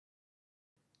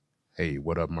Hey,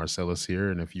 what up? Marcellus here.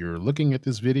 And if you're looking at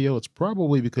this video, it's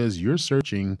probably because you're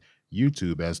searching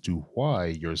YouTube as to why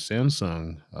your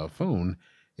Samsung phone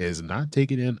is not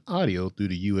taking in audio through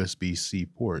the USB-C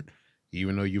port,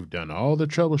 even though you've done all the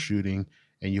troubleshooting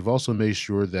and you've also made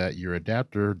sure that your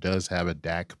adapter does have a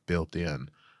DAC built in.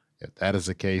 If that is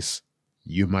the case,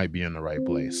 you might be in the right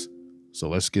place. So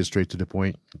let's get straight to the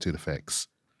point and to the facts.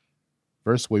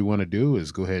 First, what we want to do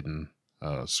is go ahead and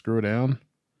scroll down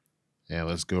and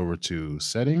let's go over to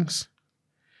settings.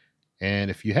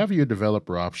 And if you have your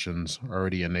developer options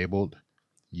already enabled,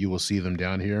 you will see them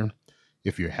down here.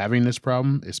 If you're having this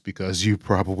problem, it's because you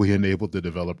probably enabled the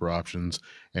developer options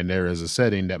and there is a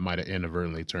setting that might have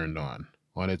inadvertently turned on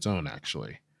its own,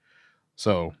 actually.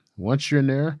 So once you're in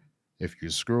there, if you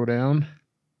scroll down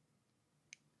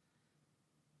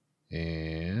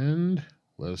and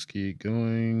let's keep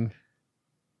going.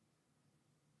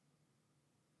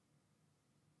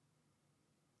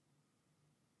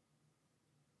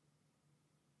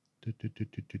 I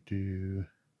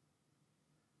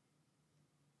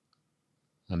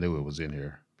knew it was in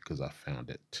here because I found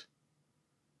it.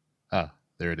 Ah,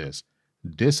 there it is.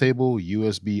 Disable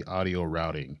USB audio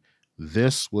routing.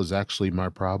 This was actually my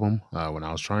problem when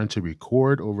I was trying to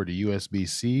record over the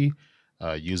USB-C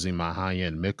using my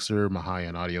high-end mixer, my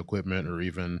high-end audio equipment, or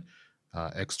even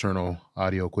external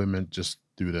audio equipment just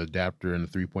through the adapter and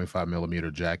the 3.5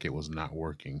 millimeter jack. It was not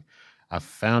working. I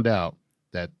found out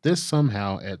that this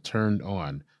somehow had turned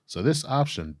on. So this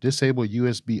option, disable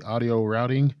USB audio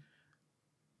routing,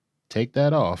 take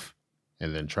that off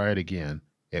and then try it again.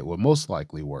 It will most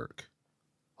likely work.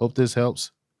 Hope this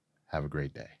helps. Have a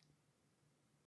great day.